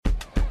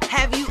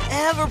Have you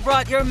ever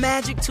brought your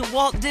magic to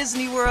Walt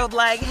Disney World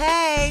like,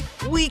 hey,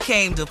 we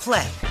came to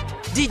play?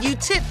 Did you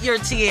tip your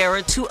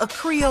tiara to a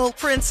Creole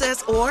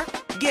princess or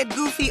get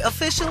goofy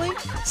officially?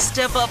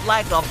 Step up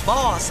like a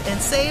boss and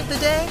save the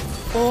day?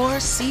 Or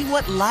see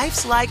what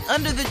life's like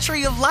under the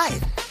tree of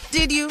life?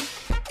 Did you?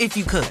 If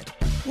you could.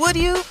 Would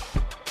you?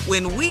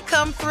 When we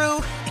come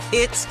through,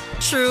 it's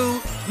true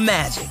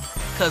magic.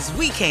 'Cause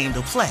we came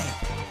to play.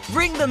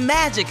 Bring the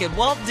magic at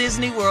Walt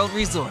Disney World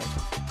Resort.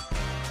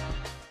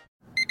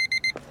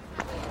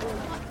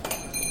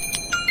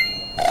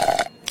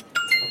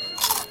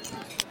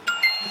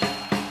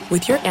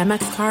 With your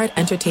Amex card,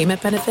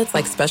 entertainment benefits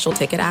like special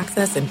ticket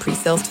access and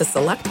pre-sales to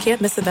select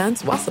can't-miss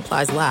events while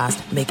supplies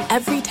last make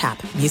every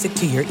tap music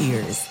to your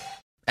ears.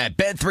 At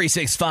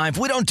Bet365,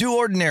 we don't do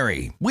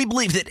ordinary. We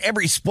believe that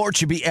every sport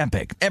should be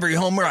epic. Every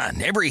home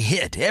run, every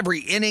hit,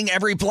 every inning,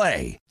 every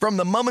play. From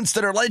the moments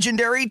that are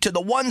legendary to the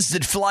ones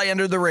that fly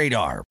under the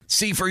radar.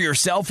 See for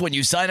yourself when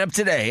you sign up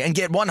today and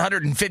get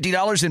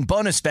 $150 in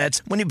bonus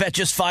bets when you bet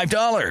just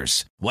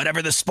 $5.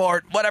 Whatever the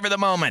sport, whatever the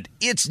moment,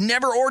 it's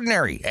never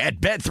ordinary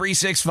at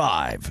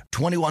Bet365.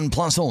 21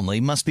 plus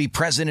only. Must be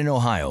present in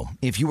Ohio.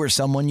 If you or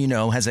someone you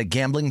know has a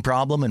gambling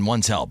problem and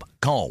wants help,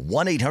 call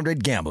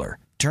 1-800-GAMBLER.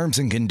 Terms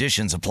and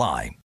conditions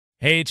apply.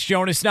 Hey, it's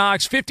Jonas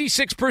Knox.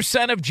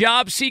 56% of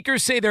job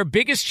seekers say their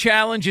biggest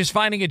challenge is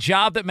finding a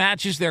job that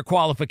matches their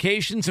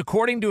qualifications,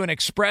 according to an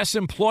Express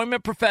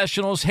Employment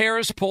Professionals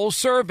Harris Poll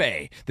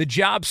survey. The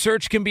job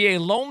search can be a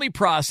lonely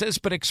process,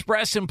 but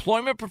Express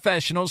Employment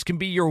Professionals can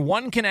be your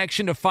one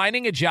connection to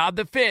finding a job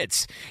that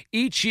fits.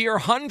 Each year,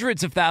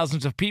 hundreds of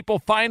thousands of people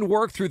find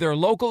work through their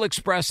local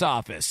Express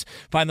office.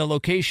 Find the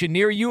location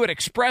near you at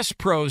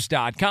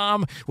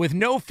expresspros.com. With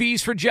no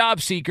fees for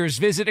job seekers,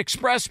 visit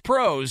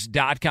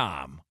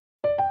expresspros.com.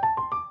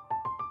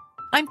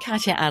 I'm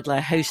Katya Adler,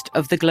 host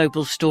of The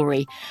Global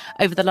Story.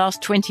 Over the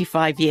last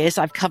 25 years,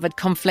 I've covered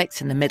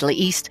conflicts in the Middle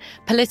East,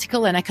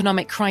 political and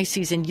economic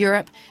crises in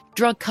Europe,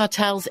 drug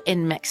cartels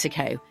in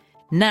Mexico.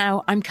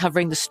 Now I'm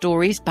covering the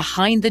stories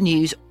behind the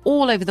news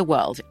all over the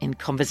world in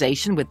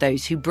conversation with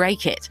those who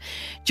break it.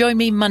 Join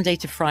me Monday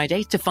to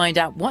Friday to find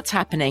out what's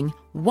happening,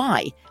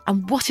 why,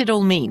 and what it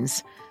all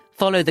means.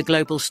 Follow The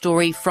Global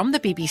Story from the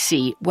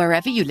BBC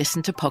wherever you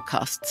listen to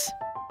podcasts.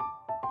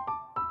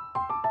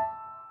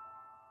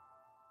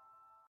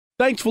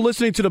 Thanks for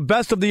listening to the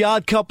Best of the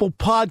Odd Couple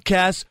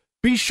podcast.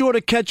 Be sure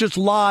to catch us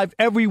live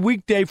every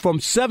weekday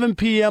from 7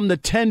 p.m. to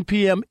 10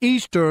 p.m.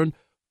 Eastern,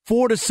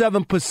 4 to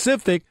 7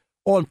 Pacific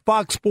on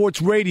Fox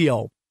Sports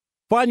Radio.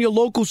 Find your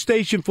local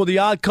station for The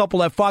Odd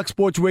Couple at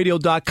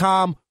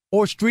foxsportsradio.com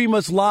or stream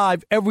us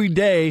live every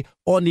day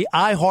on the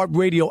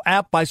iHeartRadio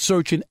app by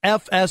searching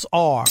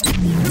FSR.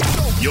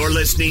 You're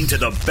listening to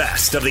the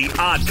Best of the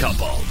Odd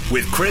Couple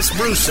with Chris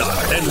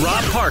Broussard and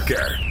Rob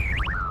Parker.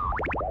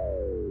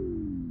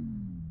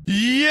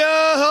 Yo-ho-ho-ho!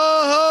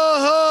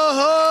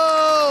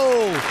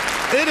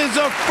 It is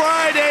a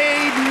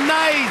Friday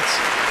night,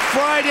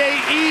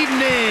 Friday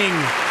evening,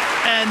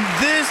 and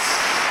this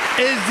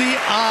is The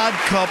Odd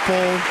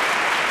Couple.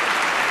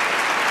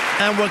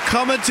 And we're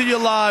coming to you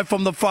live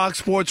from the Fox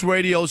Sports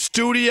Radio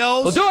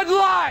studios. We'll do it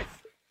live!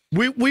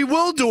 We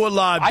will do it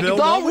live,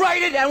 Bill. I'll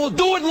write it, and we'll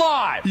do it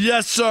live!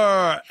 Yes,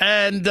 sir.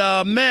 And,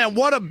 man,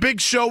 what a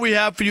big show we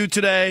have for you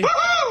today.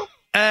 Woo-hoo!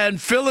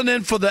 And filling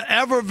in for the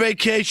ever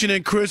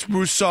vacationing Chris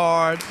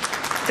Broussard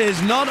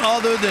is none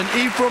other than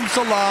Ephraim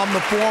Salaam,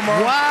 the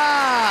former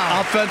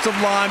offensive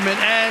lineman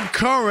and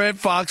current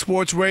Fox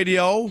Sports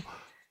Radio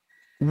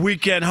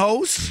weekend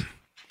host.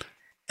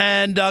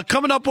 And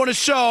coming up on the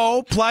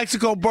show,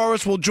 Plaxico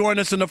Burress will join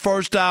us in the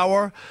first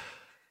hour.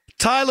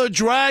 Tyler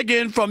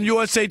Dragon from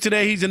USA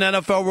Today, he's an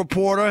NFL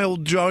reporter. He'll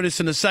join us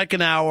in the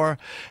second hour.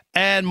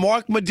 And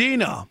Mark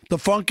Medina, the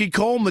Funky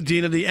Cole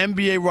Medina, the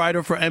NBA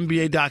writer for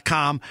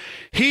NBA.com.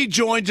 He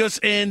joins us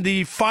in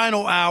the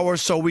final hour,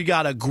 so we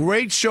got a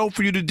great show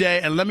for you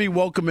today. And let me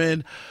welcome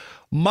in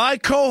my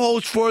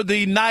co-host for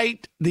the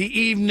night, the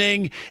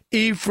evening,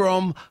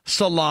 Ephraim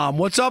Salaam.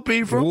 What's up,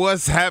 Ephraim?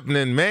 What's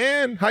happening,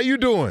 man? How you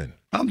doing?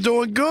 I'm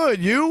doing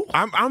good. You?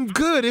 I'm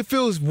good. It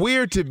feels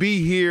weird to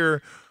be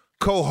here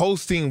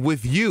co-hosting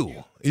with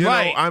you. You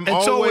right. know, I'm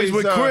it's always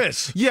with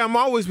Chris. Yeah, I'm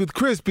always with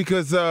Chris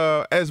because,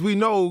 as we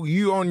know,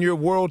 you on your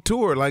world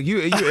tour. Like,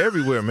 you're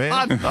everywhere, man.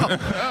 I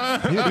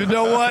know. You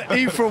know what,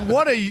 Ephraim?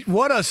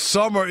 What a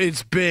summer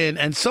it's been.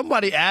 And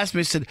somebody asked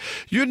me, said,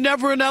 you're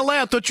never in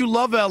L.A. I thought you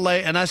love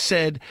L.A. And I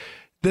said,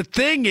 the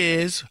thing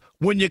is,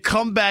 when you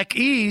come back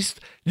east,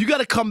 you got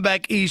to come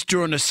back east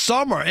during the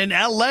summer. In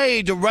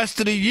L.A., the rest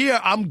of the year,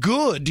 I'm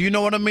good. Do you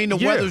know what I mean? The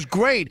weather's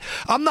great.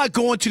 I'm not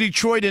going to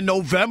Detroit in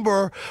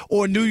November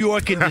or New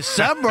York in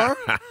December.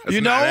 You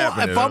know,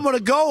 if I'm going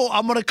to go,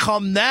 I'm going to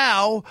come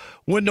now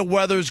when the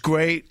weather's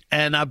great.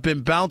 And I've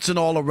been bouncing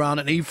all around.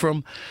 And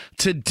Ephraim,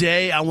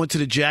 today I went to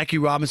the Jackie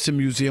Robinson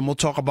Museum. We'll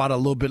talk about it a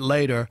little bit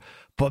later.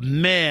 But,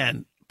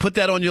 man, put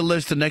that on your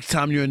list the next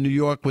time you're in New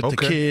York with the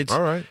kids.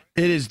 All right.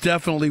 It is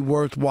definitely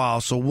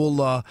worthwhile. So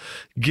we'll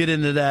get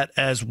into that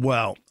as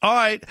well. All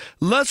right.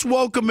 Let's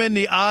welcome in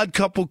the Odd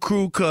Couple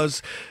crew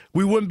because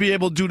we wouldn't be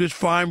able to do this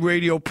fine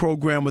radio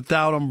program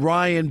without them.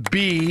 Ryan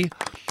B.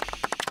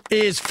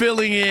 is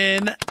filling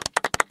in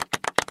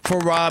for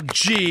Rob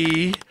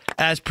G.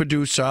 as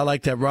producer. I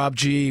like that. Rob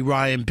G.,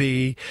 Ryan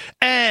B.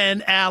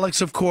 And Alex,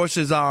 of course,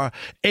 is our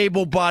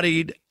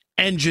able-bodied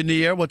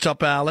engineer. What's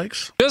up,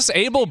 Alex? Just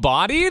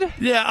able-bodied?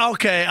 Yeah,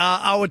 okay.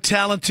 Our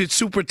talented,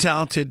 super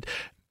talented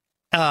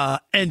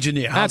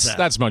engineer. How's that?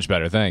 That's much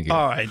better. Thank you.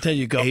 All right, there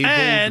you go.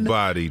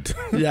 Able-bodied.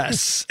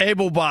 Yes,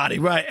 able-bodied,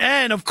 right.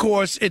 And, of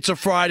course, it's a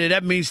Friday.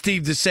 That means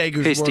Steve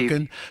DeSager's working.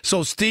 Steve.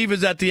 So Steve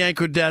is at the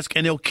anchor desk,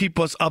 and he'll keep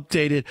us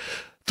updated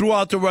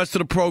throughout the rest of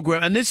the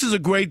program. And this is a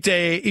great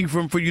day,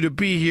 Ephraim, for you to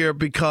be here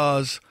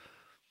because,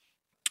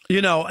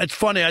 it's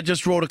funny. I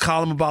just wrote a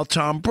column about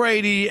Tom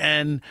Brady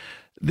and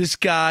this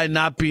guy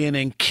not being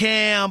in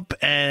camp,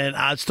 and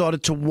I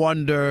started to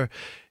wonder,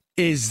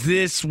 is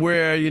this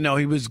where,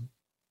 he was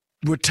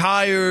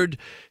retired,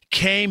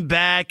 came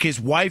back, his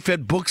wife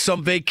had booked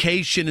some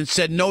vacation and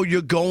said, no,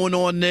 you're going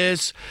on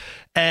this,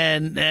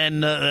 and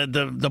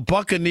the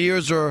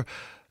Buccaneers are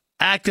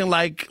acting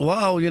like,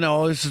 well,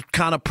 this is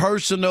kind of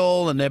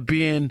personal, and they're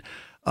being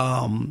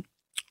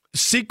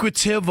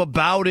secretive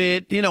about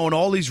it, and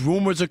all these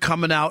rumors are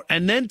coming out.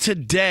 And then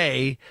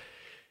today,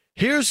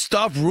 here's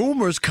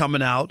rumors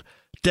coming out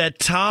that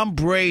Tom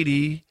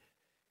Brady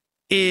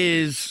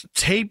is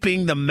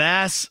taping The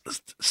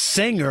Masked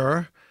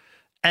Singer,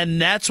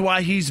 and that's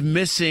why he's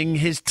missing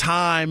his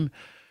time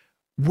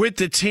with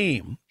the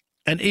team.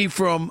 And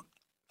Ephraim,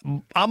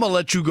 I'm going to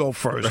let you go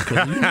first,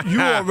 because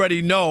you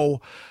already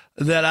know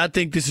that I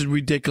think this is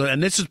ridiculous.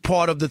 And this is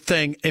part of the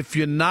thing. If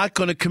you're not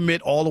going to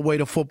commit all the way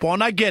to football,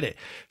 and I get it,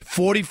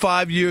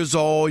 45 years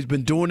old, he's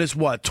been doing this,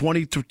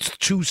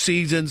 22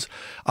 seasons,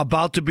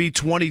 about to be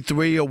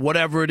 23 or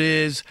whatever it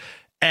is,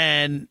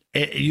 and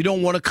you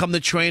don't want to come to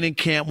training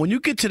camp. When you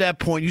get to that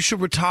point, you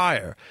should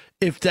retire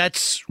if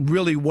that's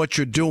really what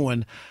you're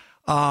doing.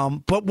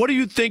 But what do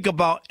you think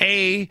about,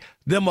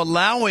 them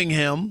allowing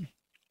him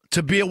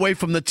to be away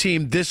from the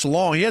team this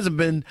long? He hasn't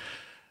been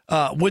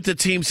with the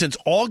team since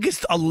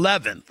August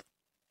 11th,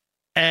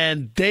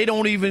 and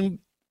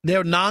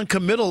they're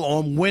non-committal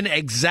on when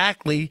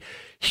exactly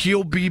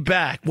he'll be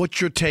back.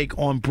 What's your take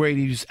on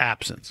Brady's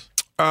absence?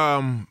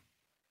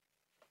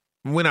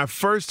 When I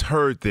first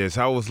heard this,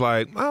 I was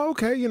like, oh,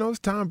 okay, it's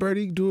Tom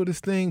Brady doing this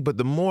thing. But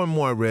the more and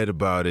more I read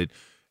about it,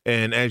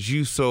 and as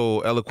you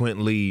so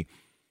eloquently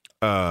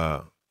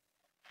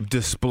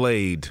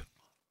displayed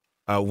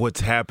what's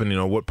happening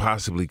or what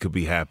possibly could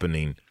be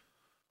happening,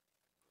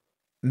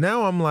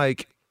 now I'm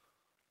like,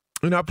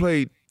 I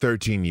played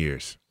 13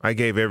 years. I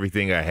gave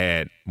everything I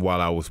had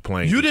while I was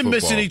playing. You didn't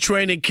football. miss any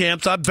training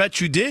camps. I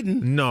bet you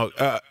didn't. No,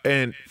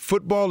 and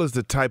football is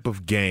the type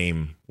of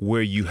game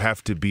where you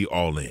have to be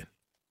all in.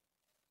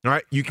 All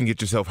right, you can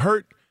get yourself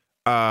hurt,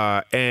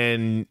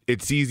 and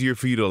it's easier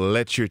for you to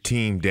let your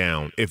team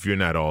down if you're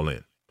not all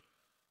in.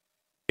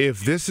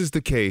 If this is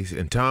the case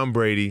and Tom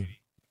Brady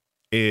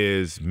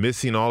is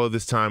missing all of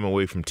this time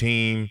away from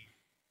team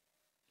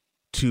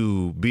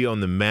to be on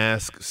The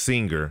Masked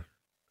Singer,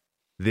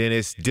 then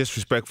it's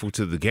disrespectful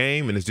to the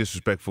game and it's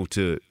disrespectful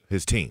to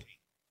his team.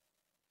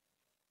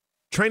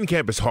 Training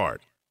camp is hard.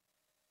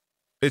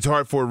 It's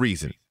hard for a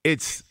reason.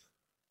 It's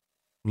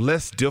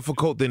less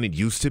difficult than it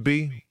used to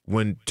be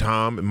when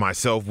Tom and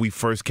myself, we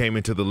first came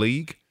into the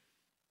league.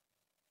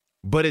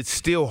 But it's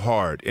still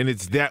hard, and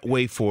it's that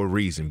way for a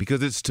reason,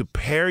 because it's to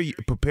prepare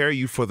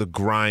you for the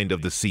grind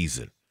of the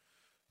season.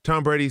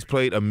 Tom Brady's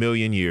played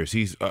 1,000,000 years.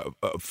 He's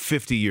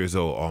 50 years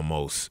old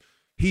almost.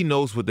 He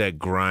knows what that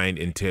grind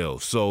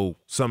entails. So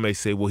some may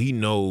say, well, he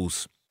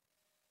knows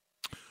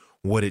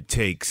what it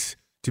takes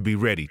to be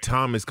ready.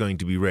 Tom is going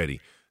to be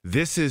ready.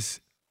 This is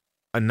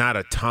not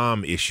a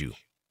Tom issue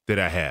that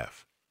I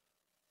have.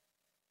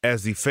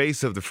 As the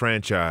face of the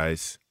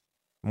franchise,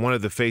 one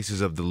of the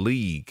faces of the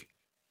league,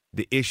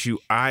 the issue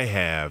I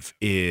have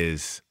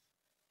is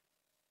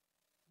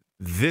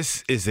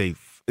it's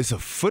a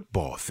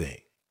football thing,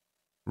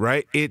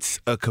 right?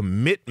 It's a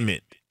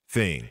commitment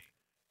thing.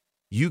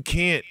 You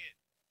can't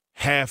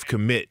half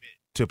commit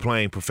to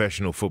playing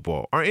professional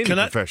football or any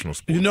professional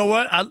sport. You know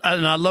what?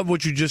 I love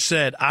what you just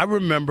said. I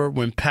remember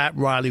when Pat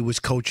Riley was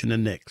coaching the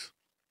Knicks.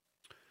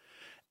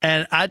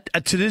 And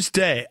to this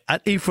day,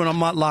 Ephraim, I'm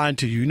not lying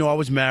to you. I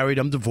was married,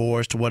 I'm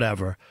divorced,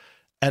 whatever.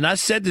 And I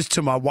said this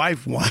to my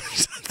wife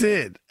once. I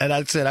did. And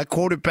I said, I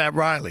quoted Pat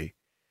Riley.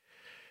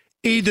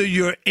 Either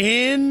you're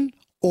in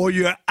or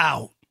you're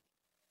out.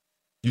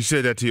 You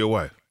said that to your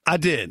wife? I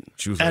did.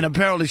 She was and like,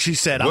 apparently she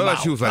said, I'm out.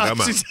 She was like,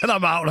 I'm out. She said,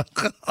 I'm out.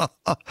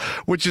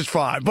 Which is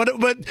fine. But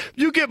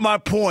you get my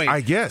point.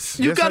 I guess.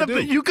 You yes, gotta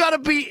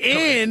be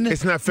in.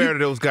 It's not fair to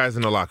those guys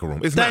in the locker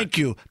room. Thank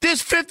you.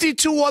 There's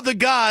 52 other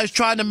guys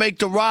trying to make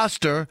the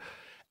roster,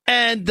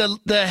 and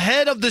the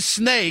head of the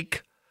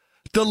snake,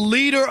 the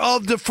leader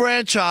of the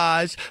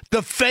franchise,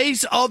 the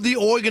face of the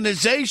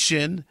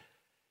organization,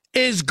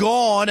 is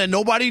gone and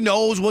nobody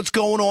knows what's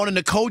going on and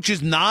the coach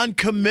is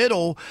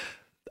non-committal.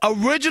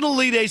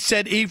 Originally, they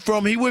said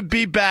Ephraim, he would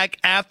be back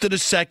after the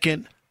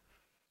second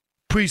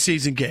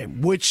preseason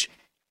game, which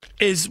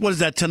is, what is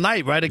that,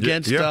 tonight, right,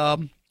 against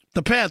the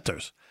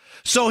Panthers.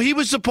 So he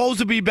was supposed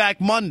to be back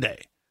Monday.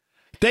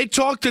 They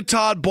talked to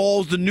Todd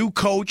Bowles, the new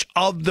coach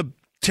of the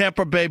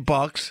Tampa Bay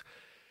Bucks.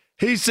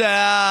 He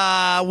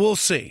said, we'll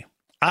see.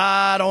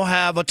 I don't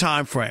have a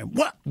time frame.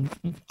 What?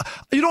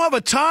 You don't have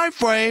a time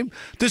frame?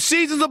 The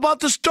season's about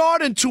to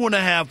start in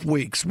 2.5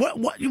 weeks.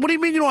 What do you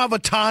mean you don't have a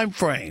time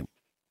frame?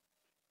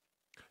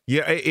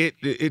 Yeah,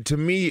 it to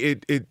me,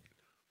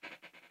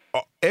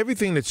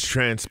 everything that's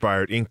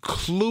transpired,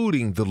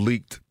 including the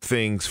leaked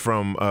things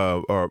from,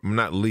 or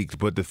not leaked,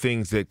 but the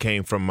things that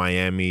came from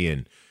Miami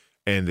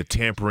and the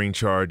tampering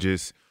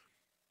charges,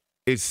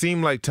 it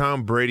seemed like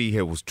Tom Brady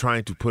was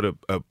trying to put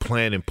a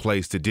plan in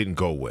place that didn't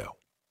go well.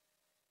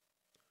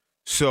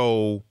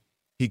 So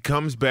he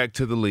comes back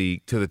to the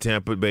league, to the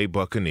Tampa Bay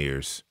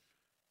Buccaneers.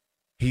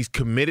 He's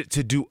committed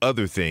to do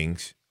other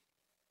things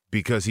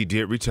because he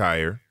did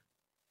retire.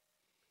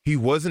 He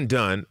wasn't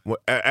done.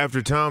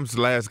 After Tom's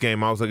last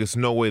game, I was like, it's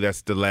no way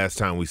that's the last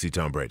time we see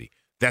Tom Brady.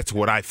 That's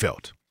what I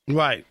felt.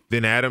 Right.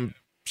 Then Adam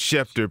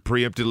Schefter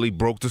preemptively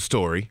broke the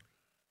story,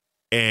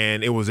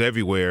 and it was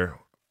everywhere.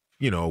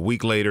 A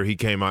week later, he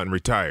came out and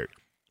retired.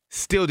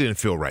 Still didn't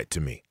feel right to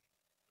me.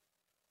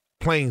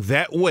 Playing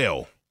that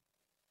well,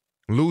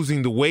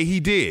 losing the way he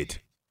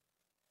did,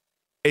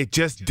 it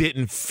just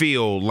didn't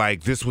feel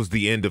like this was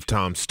the end of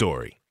Tom's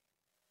story.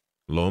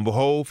 Lo and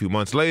behold, a few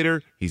months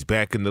later, he's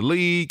back in the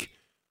league.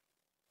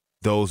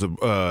 Those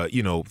are,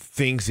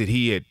 things that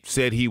he had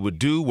said he would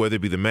do, whether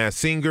it be the Masked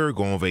Singer,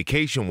 go on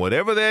vacation,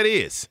 whatever that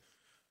is.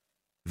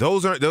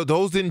 Those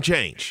didn't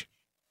change,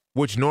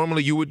 which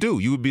normally you would do.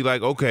 You would be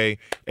like, okay,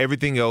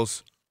 everything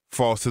else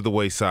falls to the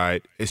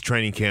wayside. It's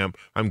training camp.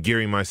 I'm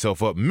gearing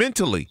myself up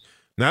mentally,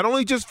 not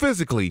only just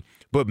physically,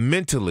 but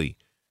mentally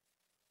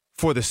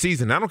for the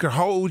season. I don't care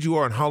how old you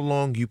are and how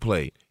long you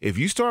played. If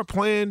you start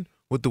playing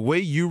with the way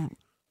you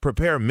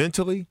prepare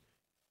mentally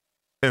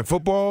in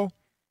football,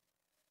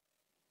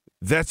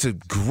 that's a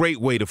great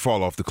way to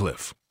fall off the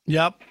cliff.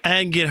 Yep,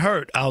 and get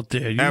hurt out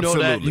there. You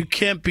Absolutely. know that you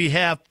can't be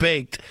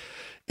half-baked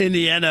in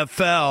the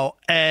NFL.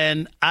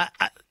 And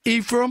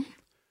Ephraim,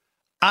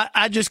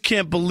 I just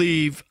can't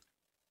believe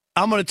 –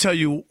 I'm going to tell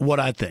you what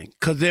I think,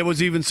 because there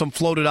was even some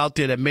floated out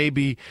there that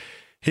maybe –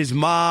 his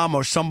mom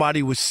or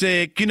somebody was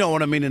sick, you know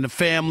what I mean, in the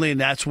family, and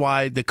that's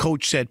why the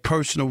coach said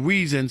personal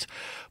reasons.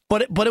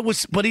 But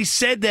he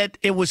said that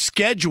it was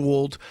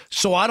scheduled,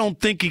 so I don't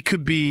think it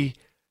could be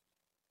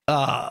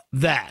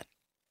that.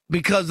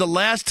 Because the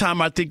last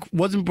time, I think,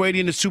 wasn't Brady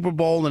in the Super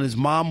Bowl and his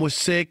mom was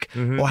sick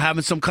or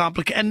having some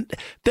complication, and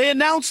they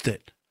announced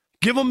it.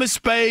 Give him his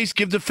space,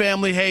 give the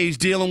family, hey, he's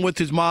dealing with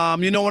his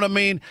mom, you know what I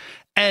mean?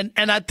 And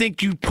I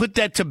think you put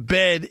that to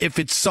bed if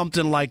it's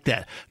something like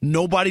that.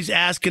 Nobody's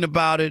asking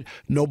about it.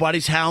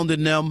 Nobody's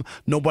hounding them.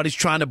 Nobody's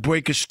trying to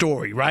break a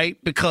story,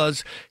 right?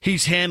 Because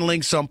he's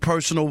handling some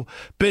personal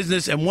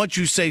business. And once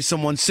you say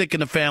someone's sick in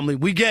the family,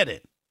 we get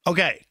it.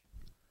 Okay.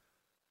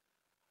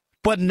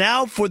 But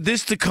now for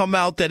this to come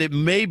out that it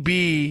may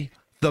be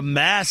the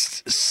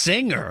Masked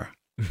Singer,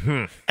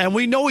 and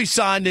we know he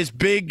signed this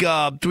big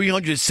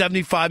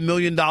 $375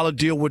 million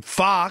deal with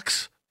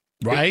Fox,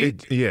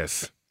 right?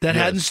 Yes. That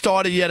hadn't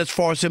started yet as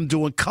far as him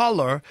doing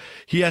color.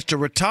 He has to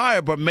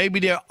retire, but maybe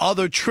there are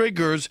other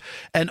triggers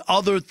and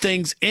other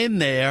things in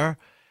there,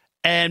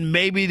 and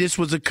maybe this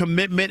was a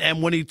commitment.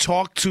 And when he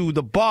talked to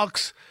the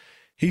Bucks,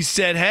 he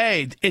said,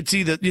 hey, it's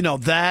either,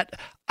 that.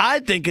 I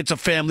think it's a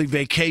family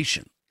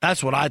vacation.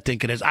 That's what I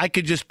think it is. I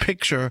could just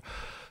picture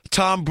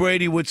Tom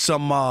Brady with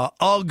some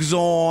Uggs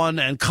on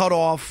and cut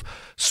off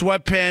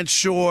sweatpants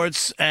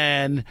shorts,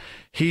 and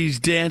he's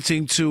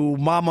dancing to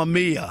Mamma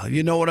Mia.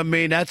 You know what I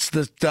mean? That's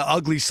the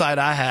ugly side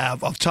I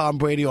have of Tom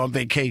Brady on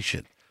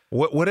vacation.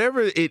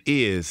 Whatever it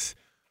is,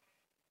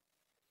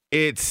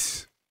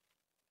 it's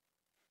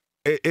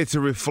a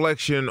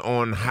reflection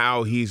on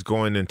how he's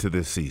going into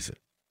this season.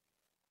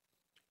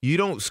 You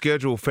don't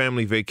schedule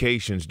family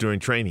vacations during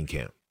training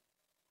camp.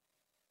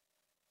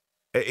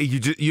 I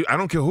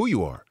don't care who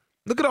you are.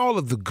 Look at all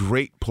of the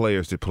great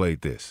players that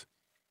played this.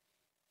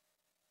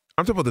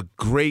 I'm talking about the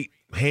great,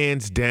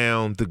 hands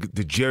down,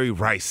 the Jerry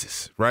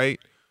Rices, right?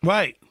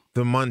 Right.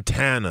 The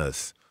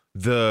Montanas,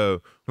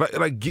 the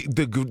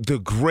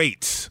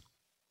greats,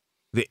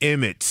 the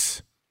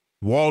Emmets,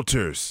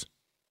 Walters,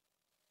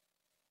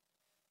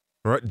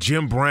 right?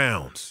 Jim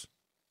Browns.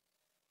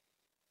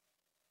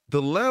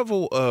 The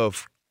level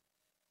of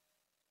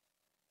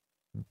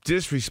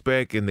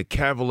disrespect and the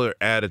cavalier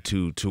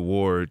attitude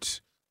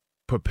towards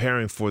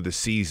preparing for the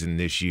season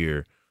this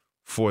year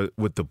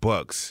with the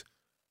Bucks,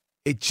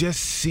 it just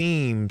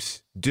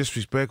seems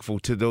disrespectful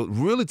to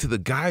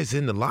the guys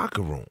in the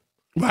locker room.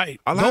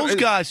 Right. Those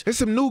guys. There's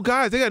some new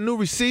guys. They got new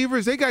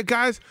receivers. They got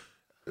guys,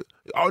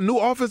 new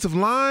offensive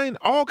line,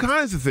 all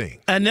kinds of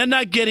things. And they're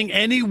not getting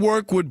any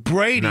work with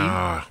Brady.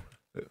 Nah.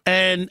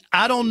 And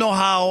I don't know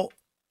how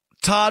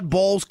Todd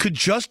Bowles could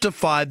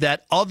justify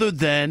that other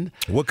than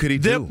what could he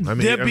do?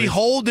 They're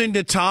beholden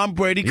to Tom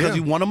Brady because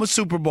he won him a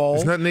Super Bowl.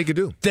 There's nothing they could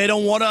do. They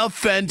don't want to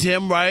offend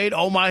him, right?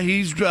 Oh, my,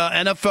 he's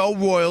NFL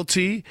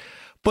royalty.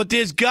 But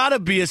there's got to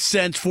be a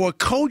sense for a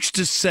coach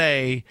to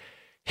say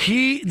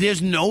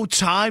there's no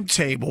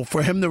timetable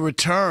for him to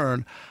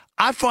return.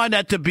 I find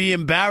that to be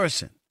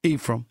embarrassing,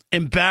 Ephraim.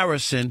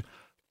 Embarrassing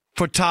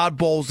for Todd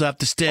Bowles to have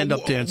to stand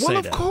up there and say that.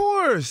 Well, of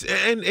course.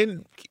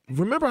 And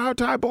remember how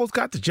Todd Bowles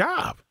got the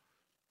job.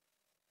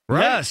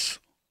 Right? Yes.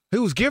 He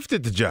was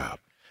gifted the job.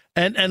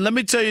 And let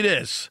me tell you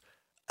this.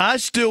 I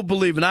still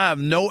believe, and I have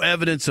no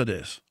evidence of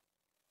this,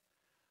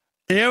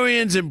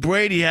 Arians and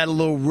Brady had a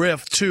little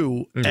rift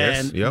too.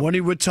 Yes, and when he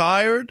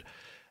retired,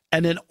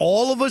 and then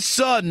all of a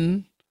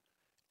sudden,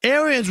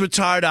 Arians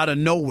retired out of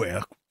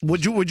nowhere.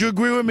 Would you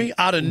agree with me?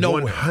 Out of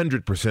nowhere.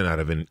 100% out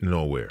of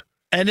nowhere.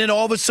 And then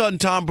all of a sudden,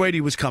 Tom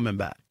Brady was coming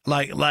back.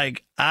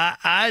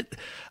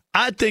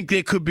 I think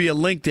there could be a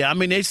link there. I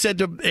mean, they said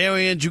to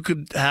Arians, you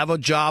could have a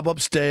job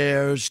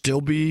upstairs,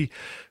 still be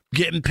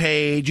getting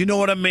paid. You know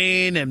what I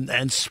mean?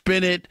 And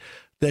spin it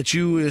that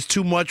is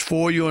too much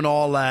for you and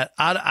all that.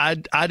 I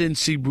didn't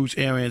see Bruce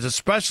Arians,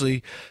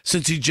 especially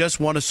since he just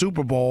won a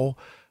Super Bowl,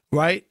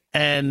 right?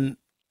 And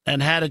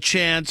had a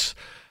chance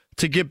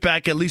to get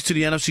back at least to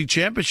the NFC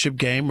Championship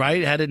game,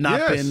 right? Had it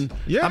not been.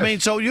 Yes. I mean,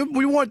 so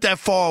we weren't that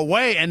far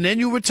away, and then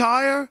you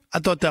retire? I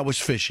thought that was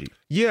fishy.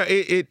 Yeah,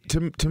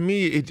 to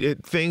me,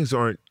 things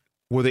aren't,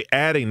 well, they're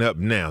adding up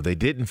now. They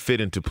didn't fit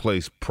into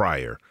place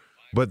prior,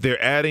 but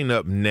they're adding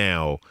up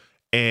now,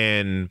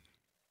 and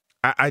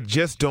I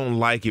just don't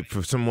like it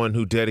for someone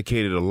who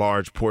dedicated a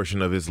large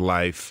portion of his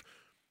life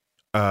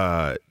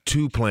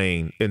to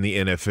playing in the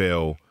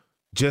NFL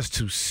just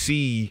to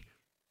see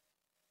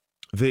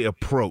the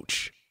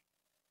approach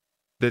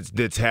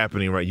that's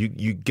happening, right?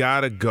 You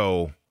gotta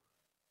go,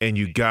 and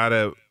you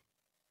gotta,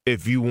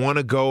 if you want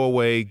to go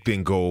away,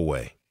 then go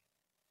away.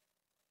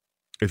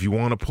 If you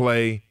want to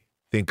play,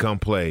 then come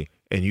play,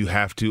 and you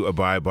have to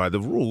abide by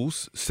the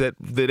rules set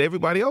that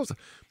everybody else.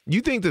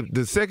 You think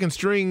the second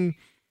string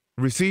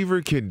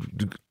receiver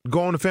could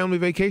go on a family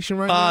vacation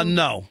right now?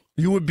 No.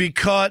 You would be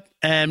cut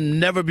and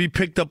never be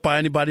picked up by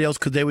anybody else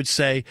because they would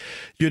say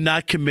you're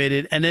not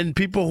committed. And then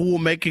people who will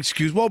make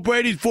excuses, well,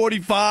 Brady's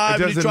 45,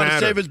 he's trying to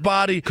save his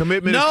body.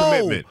 Commitment is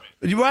commitment.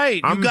 You're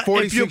right. I'm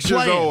 46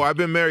 years old. I've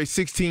been married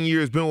 16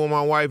 years, been with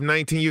my wife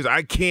 19 years.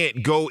 I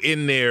can't go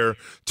in there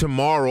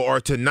tomorrow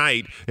or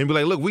tonight and be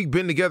like, look, we've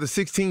been together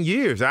 16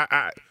 years.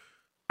 I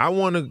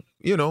want to,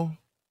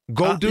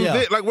 go do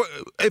this. Like,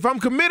 if I'm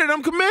committed,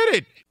 I'm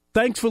committed.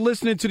 Thanks for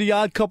listening to the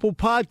Odd Couple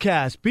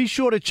podcast. Be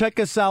sure to check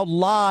us out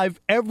live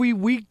every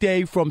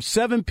weekday from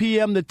 7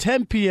 p.m. to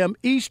 10 p.m.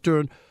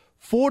 Eastern,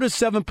 4 to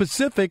 7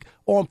 Pacific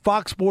on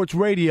Fox Sports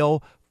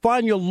Radio.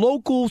 Find your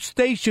local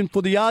station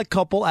for the Odd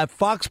Couple at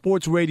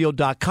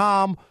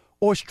foxsportsradio.com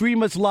or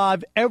stream us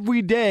live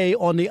every day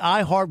on the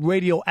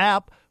iHeartRadio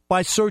app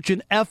by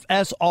searching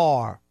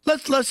FSR.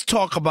 Let's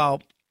talk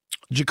about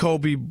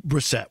Jacoby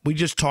Brissett. We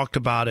just talked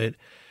about it.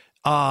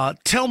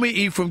 Tell me,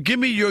 Ephraim, give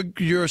me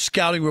your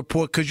scouting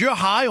report because you're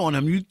high on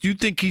him. You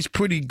think he's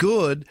pretty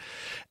good.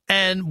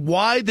 And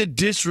why the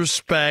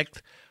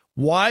disrespect?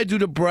 Why do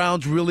the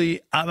Browns really?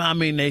 I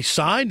mean, they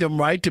signed him,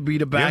 right, to be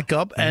the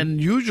backup,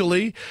 and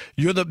usually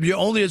you're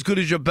only as good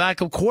as your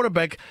backup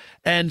quarterback.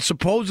 And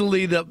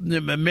supposedly the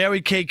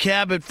Mary Kay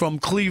Cabot from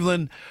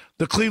Cleveland,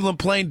 the Cleveland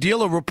Plain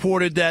Dealer,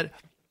 reported that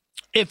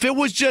if it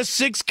was just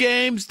 6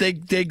 games, they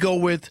go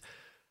with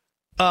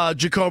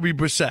Jacoby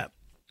Brissett.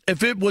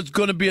 If it was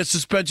going to be a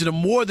suspension of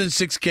more than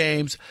 6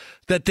 games,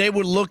 that they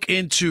would look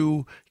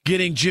into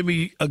getting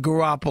Jimmy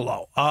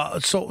Garoppolo.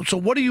 So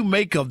what do you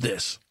make of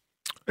this?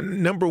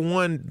 Number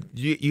one,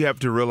 you have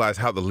to realize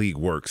how the league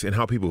works and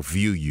how people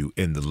view you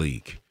in the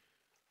league,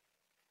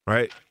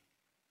 right?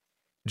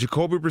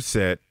 Jacoby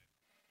Brissett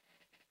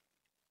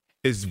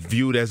is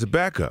viewed as a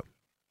backup,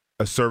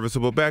 a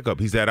serviceable backup.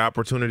 He's had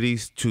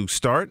opportunities to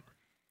start.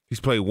 He's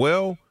played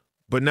well,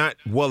 but not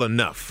well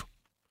enough.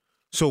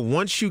 So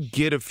once you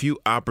get a few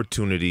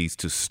opportunities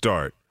to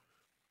start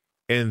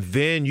and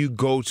then you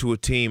go to a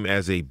team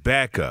as a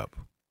backup,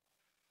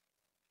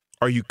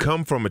 or you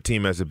come from a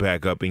team as a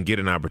backup and get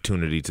an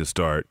opportunity to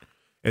start,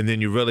 and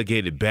then you're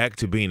relegated back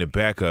to being a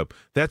backup,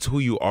 that's who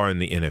you are in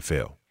the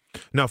NFL.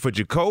 Now, for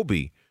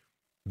Jacoby,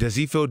 does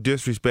he feel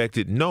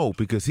disrespected? No,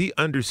 because he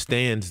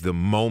understands the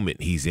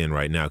moment he's in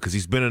right now because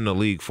he's been in the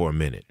league for a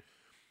minute.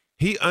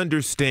 He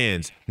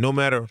understands no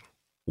matter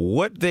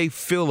what they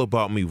feel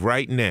about me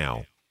right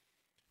now,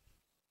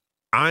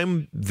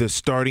 I'm the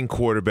starting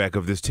quarterback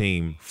of this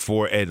team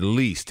for at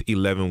least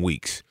 11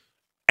 weeks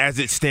as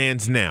it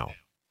stands now.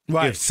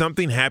 Right. If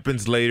something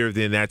happens later,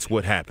 then that's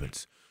what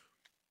happens.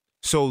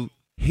 So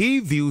he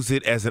views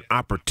it as an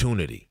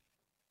opportunity.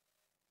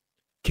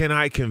 Can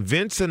I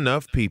convince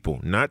enough people,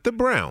 not the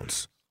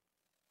Browns,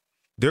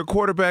 their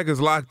quarterback is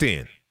locked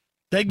in.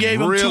 They gave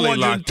him really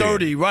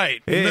 230,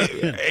 right?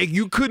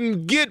 You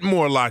couldn't get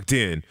more locked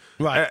in,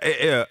 right?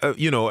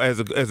 As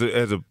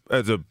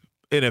a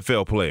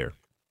NFL player.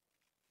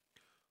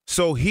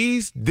 So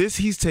he's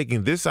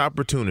taking this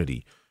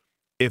opportunity.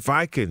 If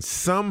I can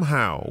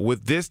somehow,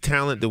 with this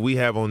talent that we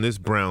have on this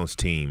Browns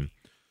team,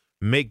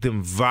 make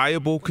them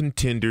viable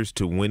contenders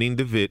to winning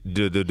the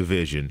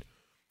division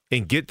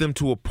and get them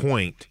to a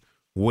point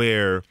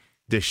where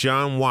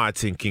Deshaun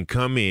Watson can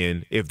come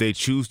in if they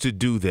choose to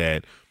do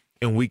that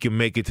and we can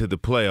make it to the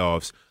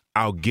playoffs,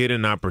 I'll get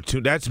an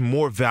opportunity. That's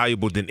more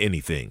valuable than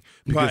anything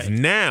because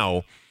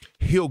now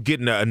he'll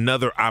get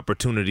another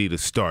opportunity to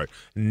start.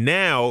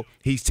 Now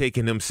he's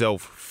taking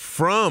himself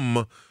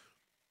from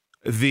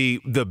the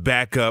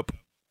backup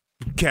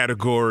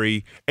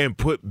category and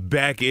put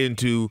back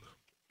into,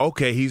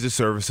 okay, he's a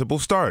serviceable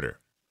starter.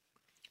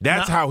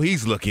 That's how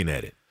he's looking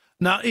at it.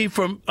 Now,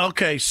 Ephraim,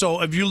 okay,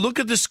 so if you look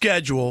at the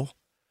schedule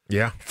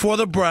for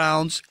the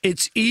Browns,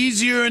 it's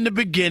easier in the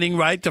beginning,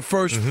 right? The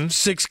first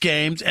 6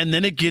 games, and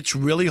then it gets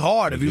really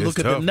hard. If you look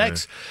at the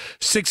next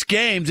 6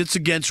 games, it's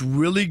against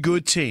really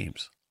good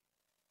teams.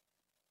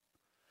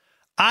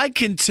 I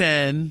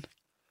contend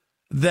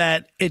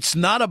that it's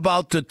not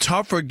about the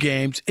tougher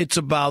games, it's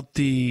about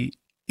the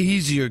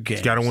easier games.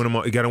 You got to win them.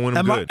 You got to win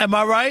them good. Am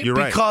I right? You're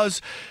right. Because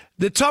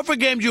the tougher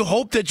games, you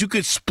hope that you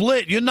could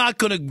split. You're not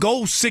going to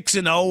go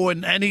 6-0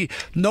 and any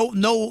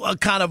no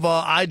kind of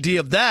idea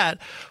of that.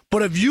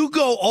 But if you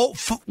go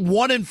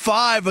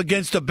 1-5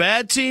 against a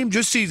bad team,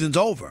 your season's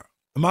over.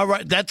 Am I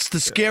right? That's the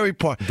scary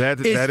part. That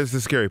is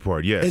the scary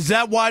part. Yes. Is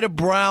that why the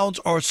Browns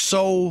are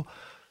so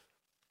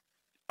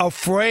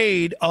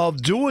afraid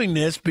of doing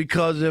this?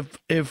 Because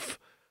if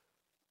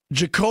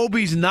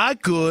Jacoby's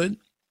not good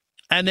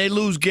and they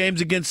lose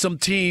games against some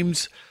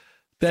teams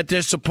that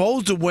they're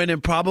supposed to win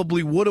and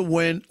probably would have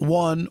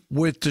won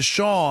with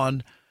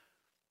Deshaun,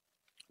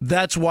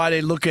 that's why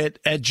they look at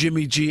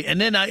Jimmy G. And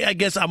then I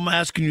guess I'm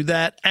asking you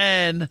that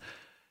and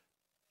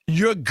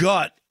your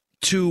gut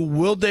to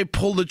will they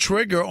pull the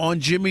trigger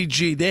on Jimmy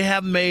G? They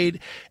have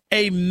made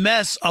a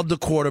mess of the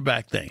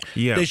quarterback thing.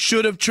 Yeah. They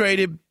should have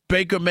traded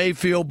Baker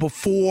Mayfield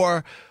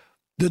before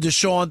the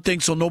Deshaun thing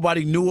so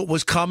nobody knew it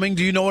was coming.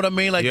 Do you know what I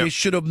mean? Like they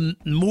should have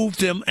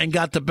moved him and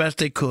got the best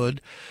they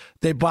could.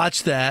 They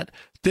botched that.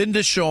 Then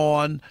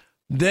Deshaun,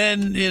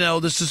 then,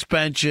 the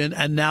suspension,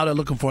 and now they're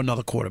looking for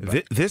another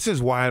quarterback. This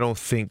is why I don't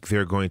think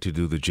they're going to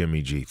do the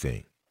Jimmy G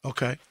thing.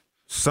 Okay.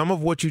 Some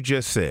of what you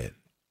just said,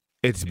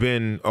 it's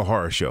been a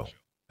horror show,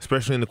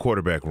 especially in the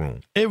quarterback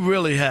room. It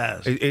really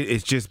has.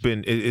 It's just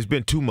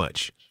been too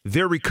much.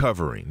 They're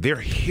recovering.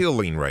 They're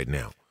healing right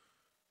now,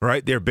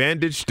 right? They're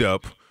bandaged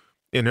up,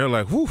 and they're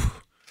like, whew,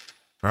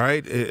 all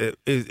right,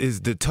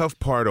 is the tough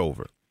part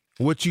over?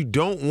 What you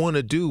don't want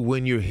to do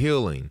when you're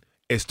healing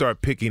is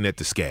start picking at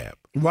the scab.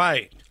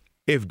 Right.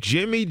 If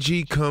Jimmy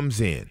G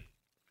comes in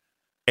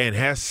and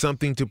has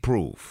something to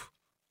prove,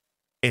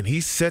 and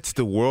he sets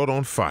the world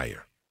on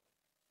fire,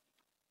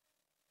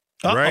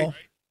 right?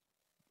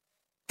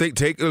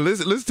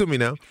 Listen to me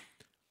now.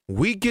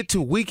 We get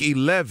to week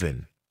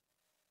 11.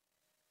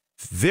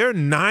 They're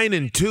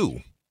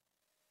 9-2.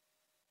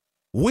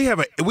 We have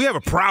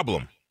a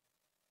problem.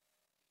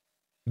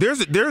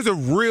 There's a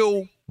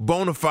real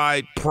bona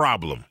fide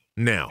problem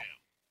now.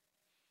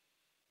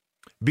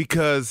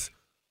 Because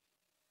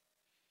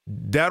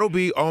that'll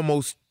be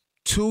almost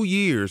 2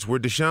 years where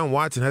Deshaun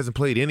Watson hasn't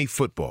played any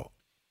football.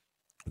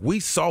 We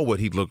saw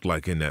what he looked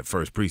like in that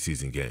first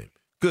preseason game.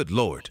 Good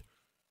Lord.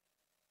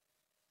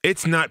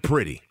 It's not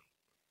pretty.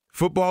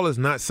 Football is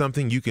not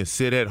something you can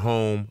sit at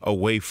home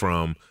away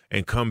from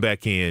and come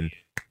back in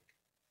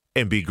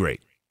and be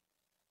great.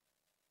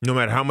 No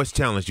matter how much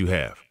talent you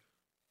have.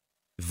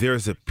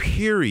 There's a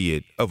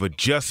period of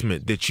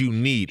adjustment that you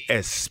need,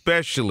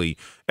 especially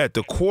at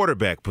the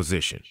quarterback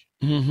position.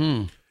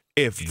 Mm-hmm.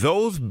 If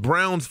those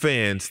Browns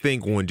fans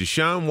think when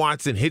Deshaun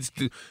Watson hits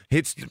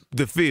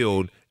the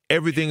field,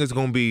 everything is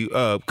going to be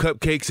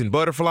cupcakes and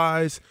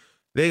butterflies,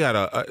 they got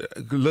to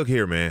look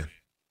here, man.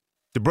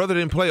 The brother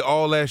didn't play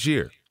all last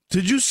year.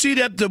 Did you see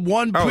that the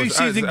one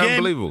preseason game?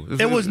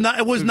 Unbelievable. It was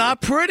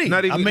not pretty.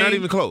 Not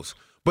even close.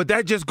 But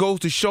that just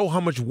goes to show how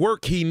much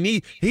work he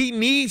needs. He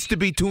needs to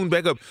be tuned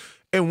back up.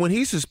 And when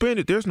he's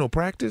suspended, there's no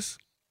practice,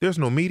 there's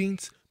no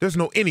meetings, there's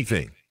no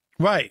anything.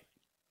 Right.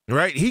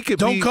 He could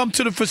don't come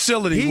to the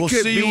facility. We'll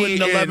see you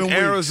in 11 weeks.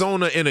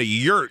 Arizona in a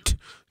yurt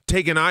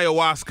taking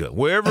ayahuasca,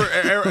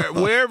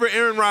 wherever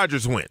Aaron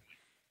Rodgers went.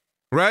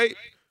 Right?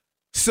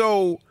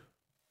 So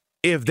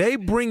if they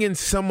bring in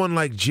someone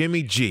like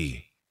Jimmy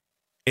G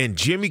and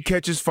Jimmy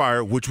catches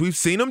fire, which we've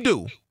seen him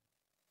do,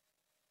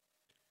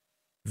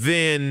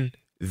 then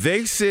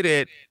they sit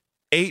at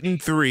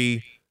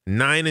 8-3,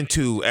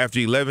 9-2 after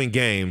 11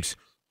 games.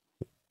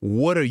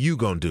 What are you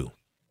going to do?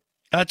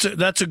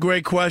 That's a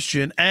great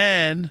question.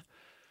 And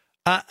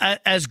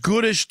as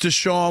good as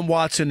Deshaun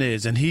Watson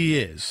is, and he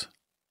is,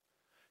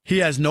 he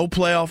has no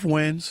playoff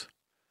wins.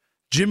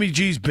 Jimmy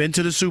G's been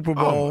to the Super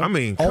Bowl. Come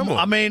on.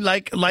 I mean,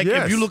 like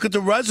yes. If you look at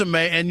the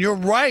resume, and you're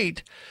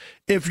right,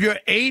 if you're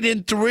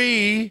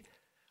 8-3,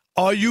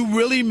 are you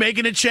really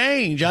making a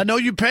change? I know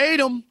you paid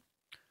him.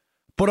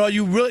 But are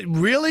you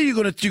really you're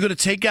gonna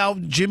take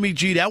out Jimmy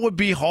G? That would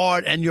be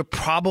hard, and you're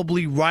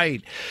probably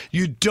right.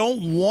 You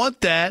don't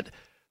want that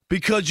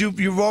because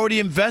you've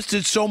already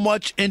invested so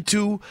much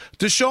into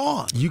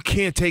Deshaun. You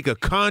can't take a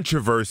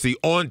controversy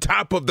on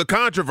top of the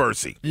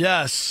controversy.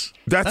 Yes.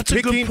 That's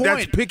a good point.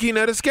 That's picking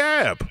at a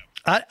scab.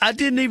 I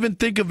didn't even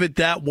think of it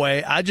that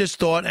way. I just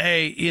thought,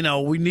 hey,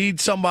 we need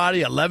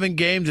somebody. 11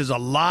 games is a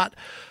lot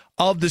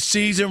of the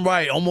season,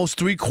 right? Almost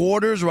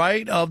 3/4,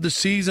 right, of the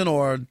season,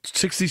 or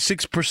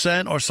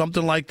 66% or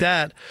something like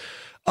that.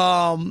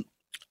 And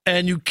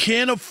you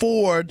can't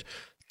afford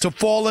to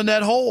fall in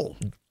that hole.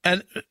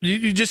 And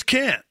you just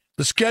can't.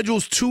 The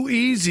schedule's too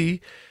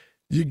easy.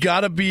 You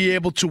got to be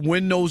able to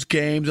win those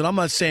games. And I'm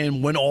not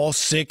saying win all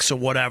 6 or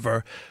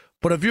whatever.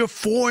 But if you're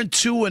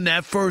 4-2 in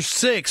that first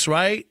 6,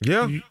 right?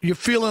 Yeah. You're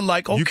feeling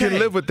like, okay. You can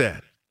live with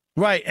that.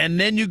 Right. And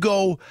then you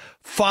go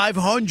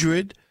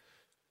 500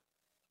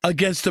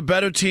 against the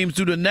better teams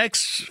through the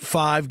next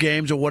 5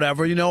 games or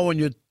whatever, and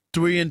you're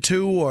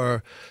 3-2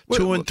 or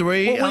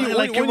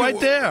 2-3. You're right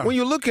there. When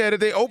you look at it,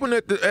 they open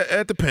at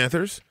the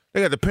Panthers.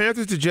 They got the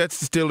Panthers, the Jets,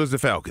 the Steelers, the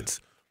Falcons.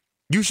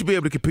 You should be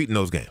able to compete in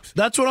those games.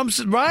 That's what I'm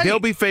saying. Right.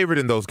 They'll be favored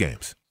in those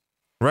games.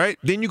 Right?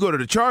 Then you go to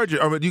the Chargers,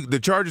 or the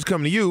Chargers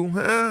come to you.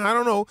 I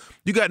don't know.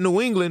 You got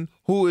New England,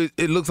 who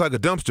it looks like a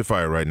dumpster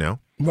fire right now.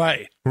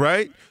 Right.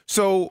 Right?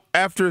 So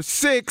after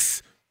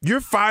 6,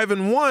 you're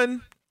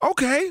 5-1.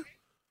 Okay.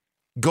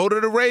 Go to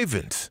the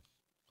Ravens.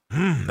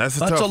 That's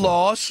a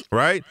loss.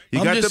 Right?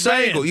 You got the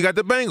Bengals. You got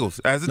the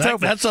Bengals. That's a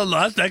tough one. That's a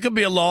loss. That could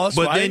be a loss.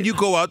 But then you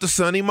go out to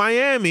sunny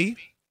Miami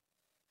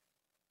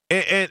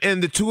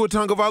and the Tua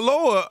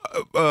Tagovailoa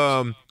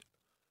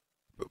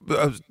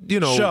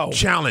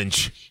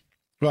challenge.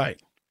 Right.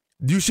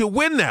 You should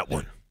win that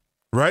one.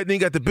 Right? Then you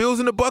got the Bills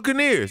and the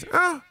Buccaneers.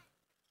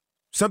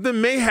 Something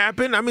may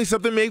happen. I mean,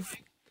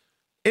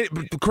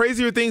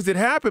 crazier things that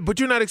happen, but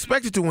you're not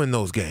expected to win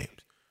those games.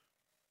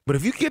 But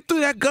if you get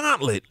through that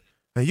gauntlet,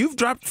 and you've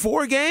dropped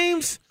 4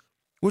 games,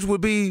 which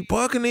would be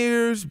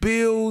Buccaneers,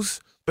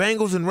 Bills,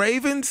 Bengals, and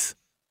Ravens,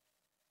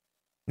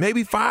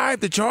 maybe 5,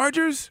 the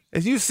Chargers,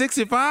 and you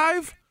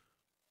 6-5,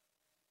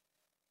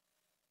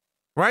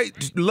 right?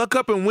 Just luck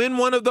up and win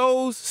one of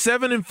those,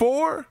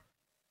 7-4,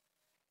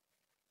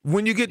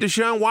 when you get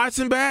Deshaun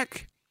Watson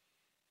back.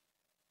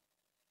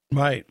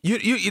 Right.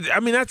 I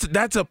mean, that's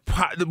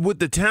with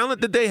the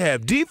talent that they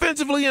have,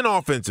 defensively and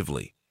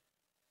offensively,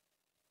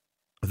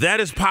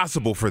 that is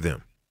possible for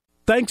them.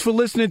 Thanks for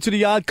listening to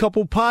the Odd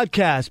Couple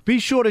podcast. Be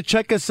sure to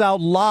check us out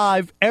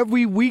live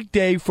every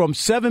weekday from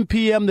 7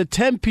 p.m. to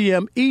 10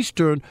 p.m.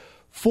 Eastern,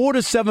 4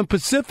 to 7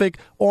 Pacific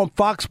on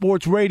Fox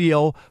Sports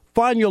Radio.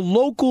 Find your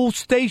local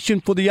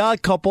station for the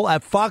Odd Couple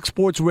at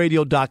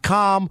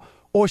foxsportsradio.com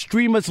or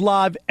stream us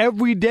live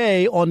every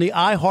day on the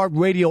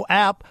iHeartRadio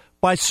app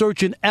by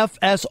searching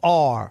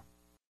FSR.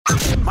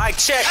 Mic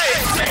check.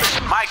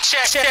 Mic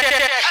check.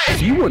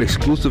 Do you want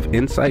exclusive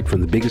insight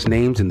from the biggest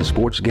names in the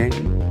sports game?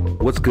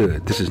 What's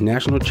good? This is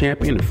national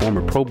champion and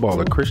former pro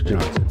baller Chris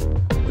Johnson.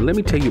 And let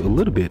me tell you a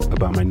little bit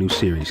about my new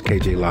series,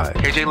 KJ Live.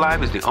 KJ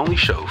Live is the only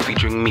show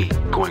featuring me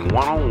going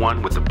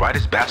one-on-one with the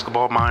brightest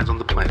basketball minds on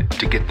the planet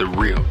to get the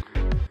real.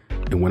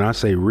 And when I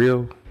say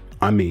real,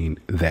 I mean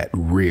that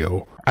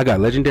real. I got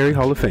legendary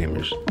Hall of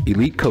Famers,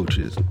 elite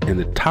coaches, and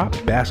the top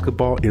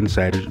basketball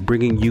insiders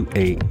bringing you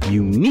a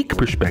unique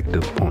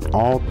perspective on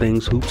all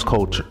things hoops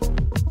culture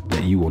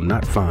that you will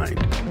not find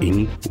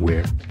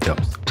anywhere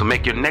else. So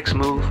make your next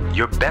move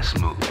your best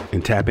move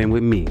and tap in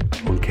with me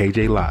on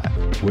KJ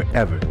Live,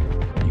 wherever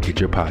you get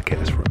your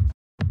podcast from.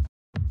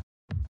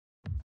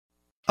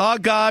 Our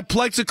guy,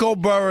 Plexico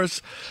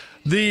Burress,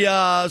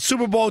 the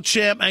Super Bowl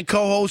champ and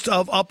co-host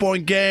of Up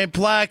On Game.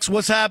 Plex,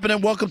 what's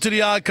happening? Welcome to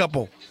the Odd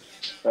Couple.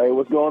 Hey,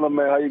 what's going on,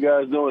 man? How you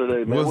guys doing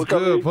today, man? What's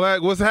good,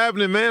 Plex? What's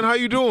happening, man? How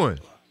you doing?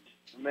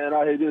 Man,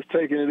 out here just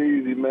taking it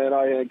easy, man.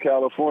 Out here in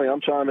California,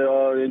 I'm trying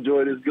to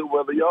enjoy this good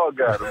weather y'all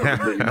got.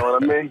 You know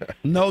what I mean?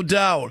 No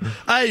doubt.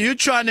 Hey, you're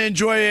trying to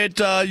enjoy it.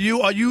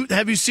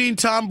 Have you seen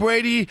Tom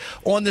Brady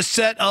on the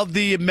set of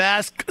The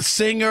Masked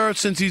Singer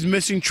since he's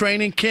missing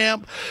training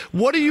camp?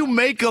 What do you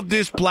make of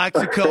this,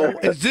 Plaxico?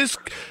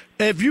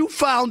 If you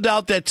found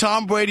out that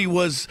Tom Brady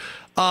was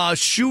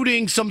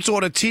shooting some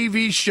sort of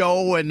TV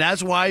show and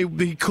that's why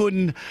he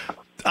couldn't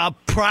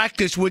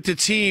practice with the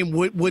team,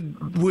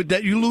 would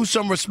that you lose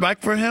some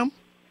respect for him?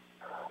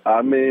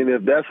 I mean,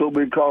 if that's what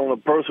we call a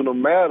personal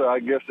matter, I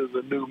guess there's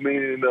a new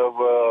meaning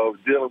of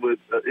dealing with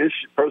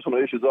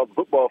personal issues off the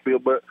football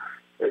field. But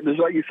just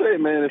like you say,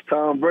 man, it's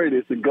Tom Brady.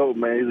 It's the GOAT,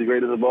 man. He's the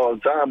greatest of all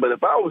time. But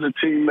if I was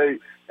a teammate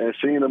and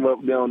seen him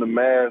up there on The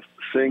Masked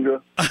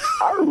Singer,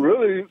 I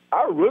really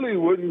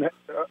wouldn't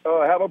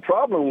have a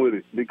problem with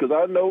it because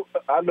I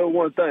know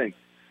one thing.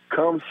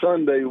 Come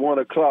Sunday, 1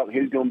 o'clock,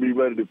 he's going to be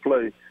ready to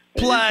play.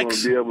 He's going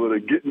to be able to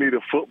get me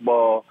the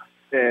football,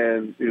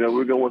 and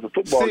we're going to win some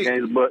football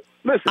games. But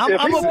listen,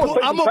 I'm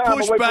gonna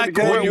push back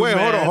on you. Wait,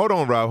 hold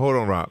on,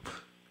 Rob.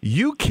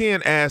 You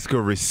can't ask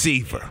a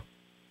receiver.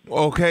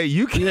 Okay,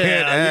 you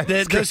can't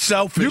ask. They're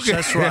selfish.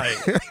 That's right.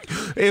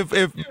 If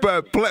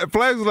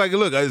Flags was like,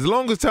 look, as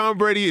long as Tom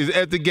Brady is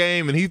at the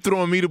game and he's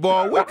throwing me the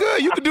ball, we're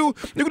good. You can do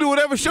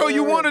whatever show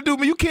you want to do,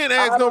 but you can't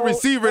ask no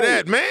receiver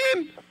that,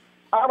 man.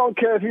 I don't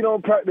care if he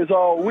don't practice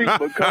all week,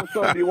 but come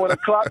Sunday 1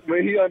 o'clock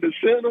when he under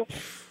center,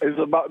 it's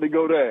about to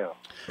go down.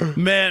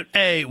 Man,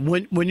 hey,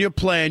 when you're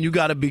playing, you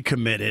got to be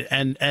committed.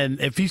 And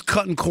if he's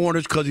cutting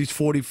corners because he's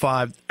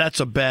 45, that's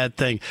a bad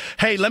thing.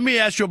 Hey, let me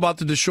ask you about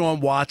the Deshaun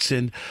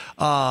Watson.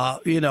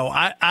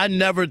 I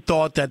never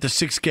thought that the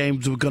 6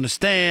 games were going to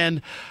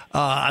stand.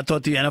 I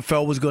thought the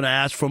NFL was going to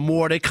ask for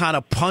more. They kind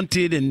of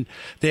punted, and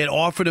they had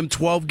offered him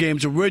 12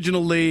 games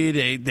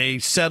originally. They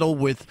settled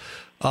with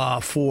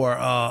for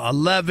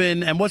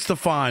 11. And what's the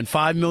fine?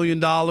 $5 million?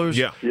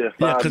 Yeah,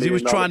 because he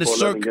was trying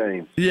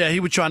to he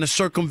was trying to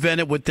circumvent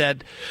it with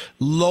that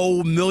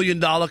low $1 million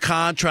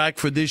contract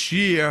for this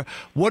year.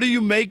 What do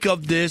you make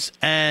of this?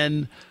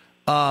 And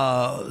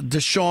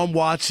Deshaun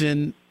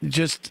Watson,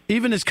 just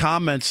even his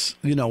comments,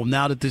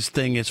 now that this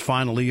thing is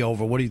finally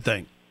over, what do you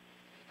think?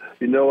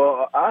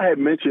 I had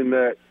mentioned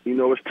that,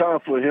 it's time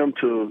for him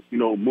to,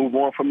 move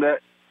on from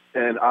that.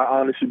 And I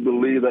honestly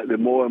believe that the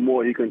more and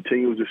more he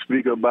continues to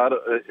speak about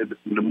it,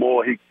 the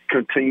more he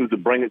continues to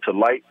bring it to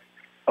light.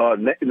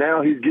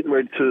 Now he's getting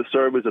ready to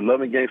serve his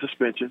 11-game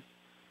suspension.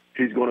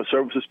 He's going to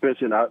serve a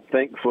suspension. I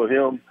think for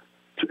him,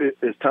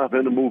 it's time for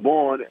him to move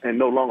on and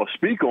no longer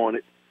speak on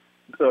it.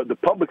 The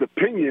public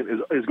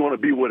opinion is going to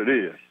be what it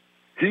is.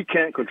 He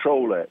can't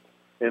control that.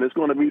 And it's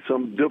going to be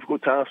some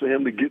difficult times for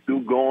him to get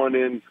through going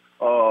in,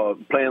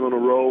 playing on the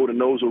road in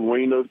those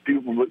arenas.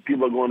 People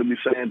are going to be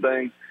saying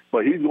things.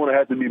 But he's going to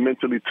have to be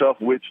mentally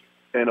tough, which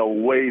in a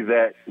way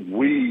that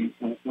we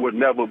would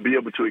never be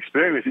able to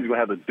experience. He's going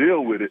to have to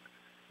deal with it.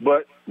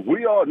 But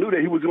we all knew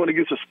that he was going to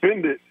get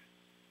suspended.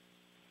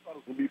 I thought it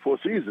was going to be for a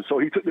season. So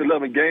he took the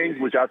 11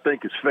 games, which I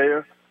think is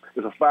fair.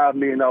 It's a $5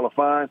 million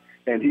fine,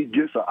 and he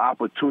gets an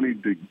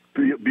opportunity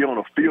to be on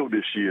the field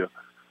this year.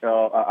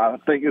 I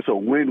think it's a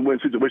win-win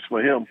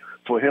situation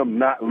for him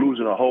not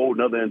losing a whole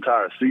another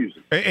entire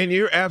season. And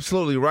you're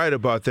absolutely right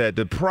about that.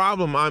 The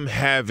problem I'm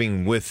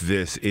having with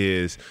this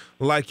is,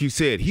 like you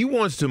said, he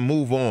wants to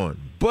move on.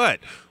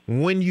 But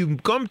when you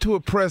come to a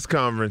press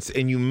conference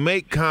and you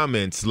make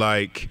comments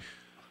like,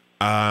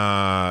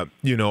 I'm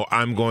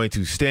going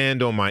to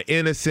stand on my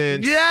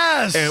innocence.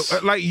 Yes. And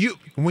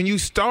when you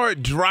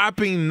start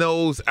dropping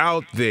those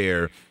out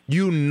there,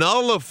 you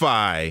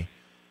nullify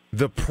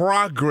the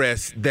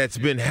progress that's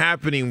been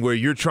happening where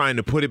you're trying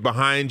to put it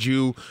behind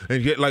you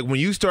and get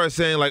when you start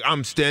saying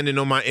I'm standing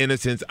on my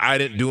innocence, I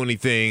didn't do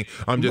anything,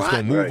 I'm just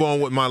going to move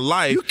on with my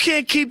life. You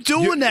can't keep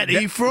doing that,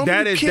 Ephraim.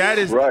 That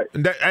is right.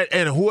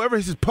 And whoever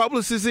his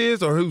publicist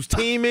is or whose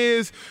team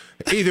is,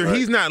 either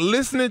he's not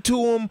listening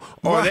to him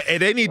or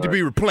they need to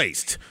be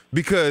replaced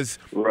because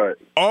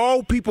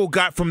all people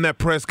got from that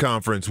press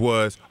conference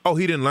was,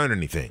 he didn't learn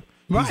anything.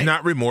 Right. He's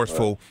not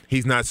remorseful.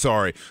 He's not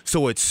sorry.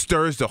 So it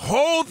stirs the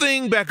whole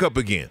thing back up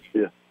again.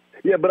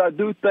 Yeah, but I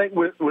do think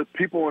with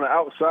people on the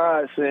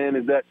outside saying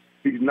is that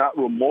he's not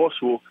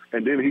remorseful,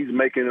 and then he's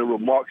making the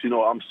remarks,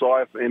 I'm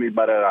sorry for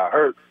anybody that I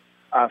hurt.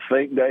 I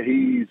think that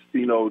he's,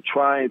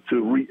 trying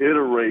to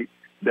reiterate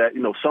that,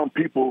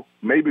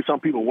 maybe some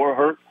people were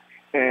hurt,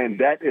 and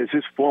that is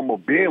his form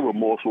of being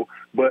remorseful,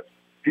 but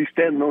he's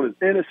standing on his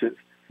innocence.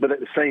 But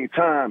at the same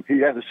time, he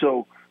has to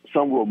show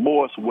some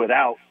remorse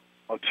without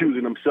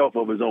accusing himself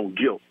of his own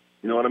guilt.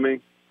 You know what I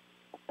mean?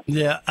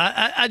 Yeah,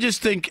 I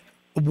just think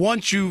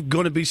once you're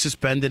going to be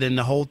suspended and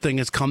the whole thing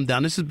has come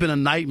down, this has been a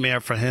nightmare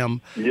for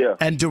him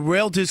and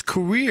derailed his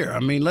career. I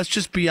mean, let's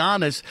just be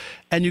honest.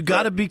 And you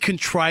got to be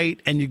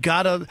contrite and you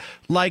got to,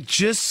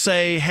 just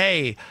say,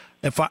 hey,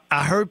 if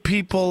I hurt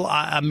people,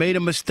 I made a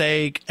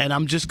mistake, and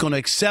I'm just going to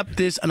accept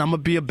this, and I'm going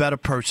to be a better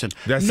person.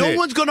 No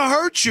one's going to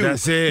hurt you.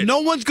 That's it.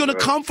 No one's going to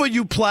come for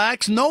you,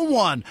 Plax. No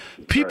one.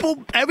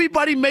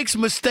 Everybody makes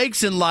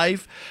mistakes in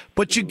life,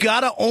 but you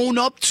got to own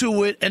up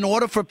to it in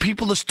order for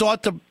people to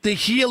start the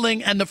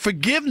healing and the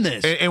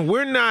forgiveness. And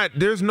we're not,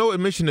 there's no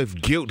admission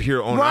of guilt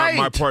here on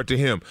my part to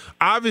him.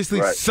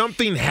 Obviously,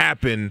 something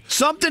happened.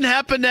 Something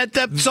happened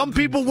that some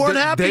people weren't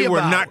happy about. They were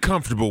not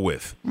comfortable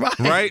with.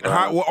 Right?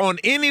 On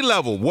any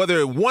level, whether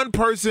one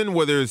person,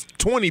 whether it's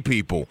 20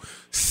 people,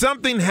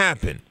 something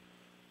happened.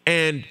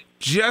 And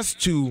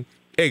just to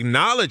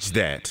acknowledge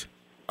that,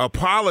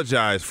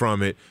 apologize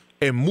from it,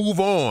 and move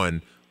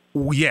on,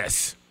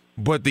 yes.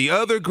 But the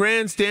other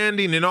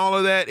grandstanding and all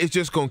of that is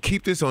just going to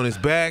keep this on his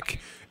back.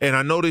 And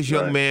I know this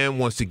young man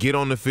wants to get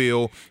on the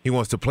field. He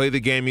wants to play the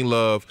game he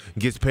loves,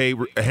 gets paid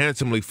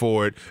handsomely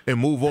for it, and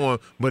move on.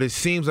 But it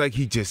seems like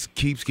he just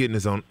keeps getting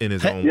in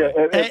his own way.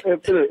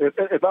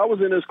 If I was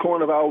in his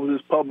corner, if I was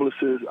his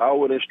publicist, I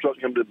would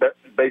instruct him to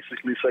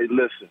basically say,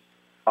 listen,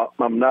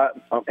 I'm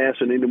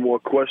answering any more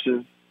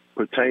questions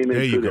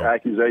pertaining to the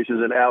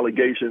accusations and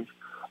allegations.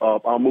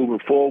 I'm moving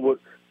forward.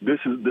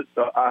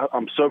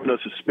 I'm serving a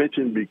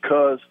suspension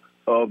because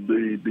of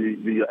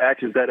the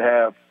actions that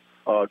have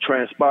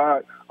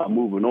transpired. I'm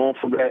moving on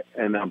from that,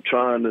 and I'm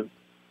trying to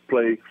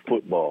play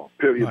football.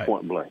 Period.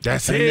 Point blank.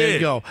 That's it. There you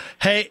go.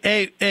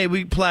 Hey,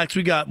 Plax,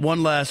 we got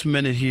one last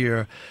minute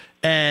here,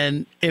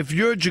 and if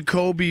you're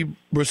Jacoby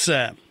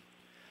Brissett,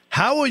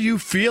 How are you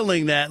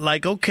feeling that?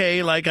 Like,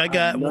 okay, like I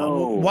got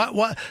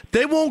what?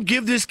 They won't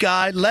give this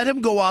guy. Let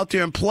him go out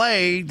there and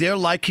play. They're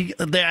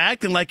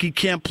acting like he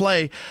can't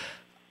play.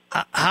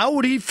 How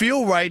would he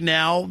feel right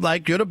now?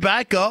 Like, you're the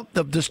backup,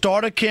 the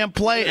starter can't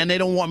play, and they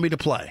don't want me to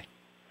play.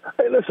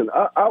 Hey, listen,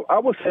 I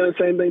was saying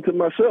the same thing to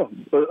myself.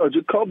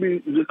 Jacoby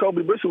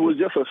Brissett was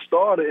just a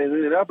starter in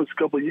Indianapolis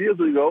a couple of years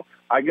ago.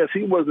 I guess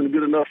he wasn't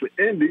good enough for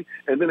Indy,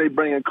 and then they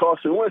bring in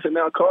Carson Wentz, and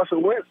now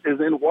Carson Wentz is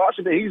in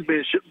Washington. He's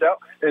been shipped out,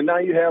 and now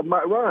you have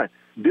Mike Ryan.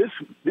 This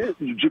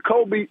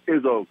Jacoby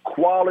is a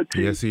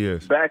quality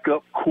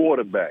backup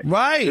quarterback.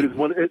 Right.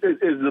 It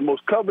is the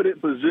most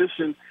coveted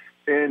position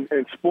in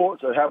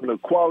sports, of having a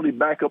quality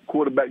backup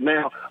quarterback.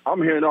 Now,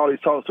 I'm hearing all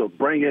these talks of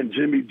bring in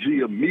Jimmy G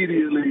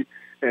immediately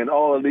and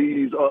all of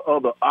these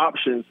other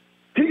options.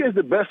 He is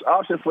the best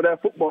option for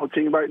that football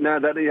team right now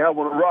that they have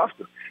on the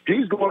roster.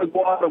 He's going to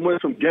go out and win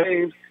some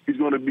games. He's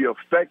going to be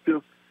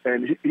effective,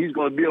 and he's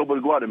going to be able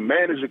to go out and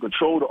manage and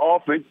control the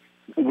offense,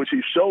 which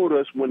he showed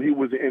us when he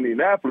was in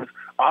Indianapolis.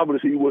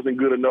 Obviously, he wasn't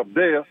good enough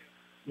there.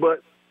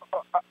 But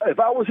if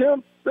I was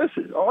him,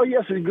 listen, all he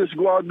has to do is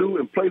go out and do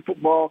and play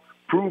football,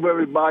 prove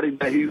everybody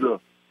that he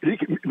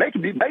can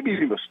maybe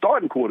even a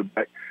starting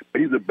quarterback,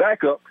 but he's a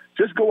backup.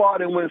 Just go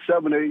out and win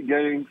 7 or 8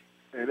 games,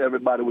 and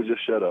everybody would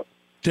just shut up.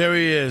 There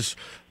he is.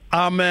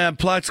 Our man,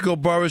 Plaxico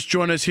Burress,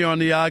 join us here on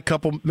The Odd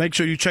Couple. Make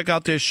sure you check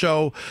out their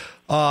show.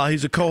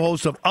 He's a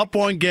co-host of Up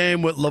On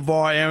Game with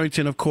LeVar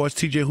Arrington. Of course,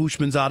 TJ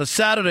Hushman's out of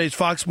Saturdays,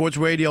 Fox Sports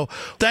Radio.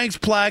 Thanks,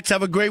 Plax.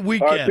 Have a great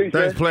weekend.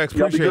 Thanks, Plax.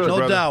 Appreciate it, no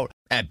brother. doubt.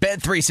 At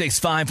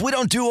Bet365, we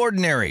don't do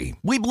ordinary.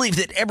 We believe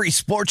that every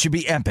sport should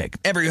be epic.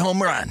 Every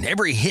home run,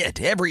 every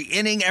hit, every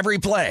inning, every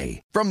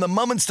play. From the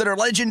moments that are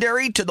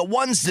legendary to the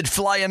ones that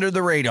fly under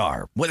the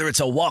radar. Whether it's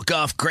a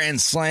walk-off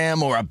grand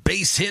slam or a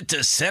base hit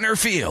to center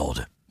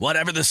field.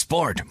 Whatever the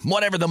sport,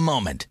 whatever the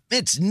moment.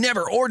 It's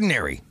never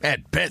ordinary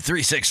at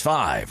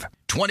Bet365.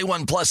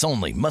 21 plus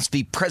only. Must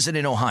be present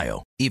in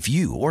Ohio. If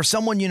you or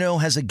someone you know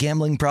has a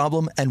gambling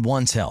problem and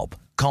wants help,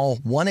 call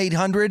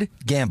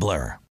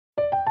 1-800-GAMBLER.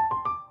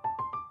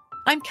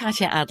 I'm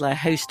Katya Adler,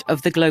 host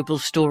of The Global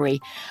Story.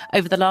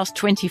 Over the last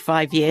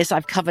 25 years,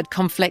 I've covered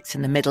conflicts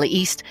in the Middle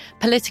East,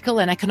 political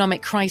and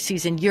economic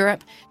crises in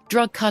Europe,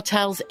 drug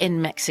cartels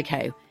in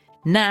Mexico.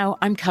 Now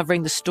I'm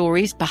covering the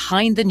stories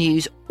behind the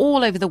news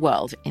all over the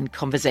world in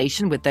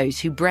conversation with those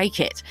who break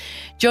it.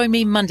 Join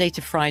me Monday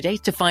to Friday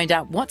to find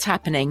out what's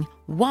happening,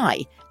 why,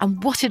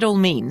 and what it all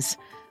means.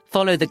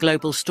 Follow The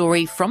Global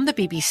Story from the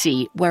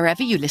BBC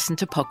wherever you listen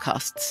to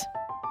podcasts.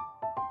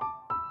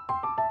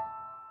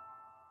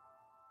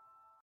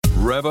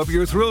 Rev up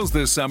your thrills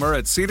this summer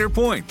at Cedar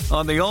Point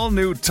on the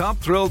all-new Top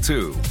Thrill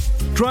 2.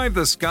 Drive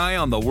the sky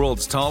on the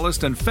world's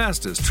tallest and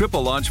fastest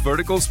triple-launch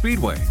vertical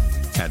speedway.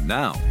 And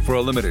now, for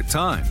a limited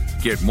time,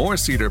 get more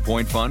Cedar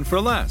Point fun for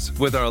less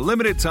with our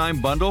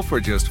limited-time bundle for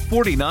just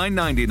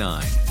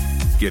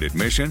 $49.99. Get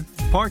admission,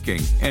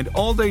 parking, and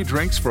all-day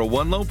drinks for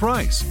one low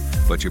price.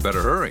 But you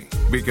better hurry,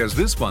 because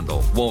this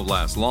bundle won't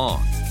last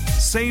long.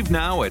 Save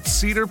now at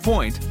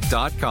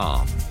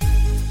cedarpoint.com.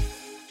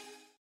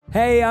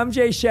 Hey, I'm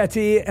Jay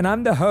Shetty, and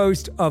I'm the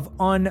host of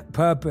On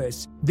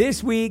Purpose.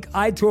 This week,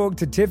 I talked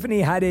to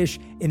Tiffany Haddish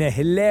in a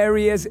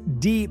hilarious,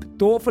 deep,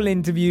 thoughtful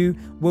interview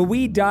where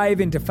we dive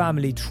into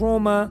family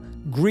trauma,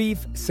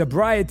 grief,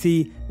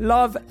 sobriety,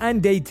 love,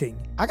 and dating.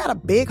 I got a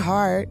big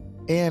heart,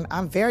 and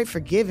I'm very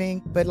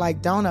forgiving, but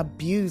don't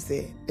abuse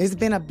it. It's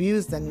been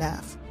abused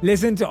enough.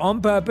 Listen to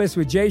On Purpose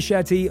with Jay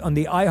Shetty on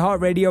the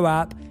iHeartRadio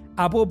app,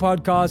 Apple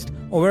Podcast,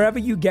 or wherever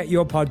you get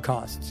your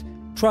podcasts.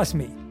 Trust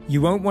me,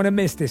 you won't want to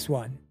miss this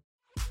one.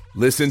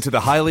 Listen to the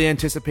highly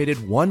anticipated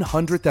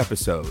 100th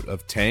episode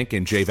of Tank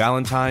and Jay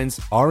Valentine's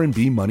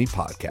R&B Money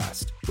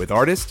Podcast with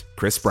artist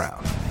Chris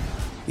Brown.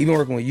 Even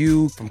working with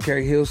you, from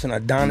Carrie Hilson,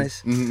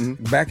 Adonis,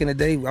 back in the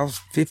day, I was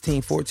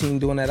 15, 14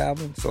 doing that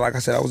album. So like I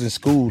said, I was in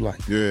school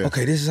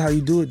okay, this is how you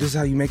do it. This is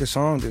how you make a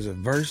song. There's a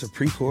verse, a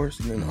pre-chorus,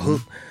 and then a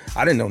hook.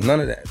 I didn't know none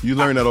of that. You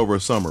learned that over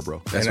a summer,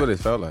 bro. That's what it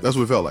felt like. That's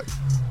what it felt like.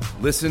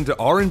 Listen to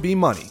R&B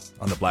Money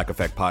on the Black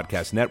Effect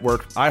Podcast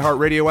Network,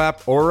 iHeartRadio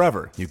app, or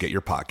wherever you get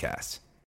your podcasts.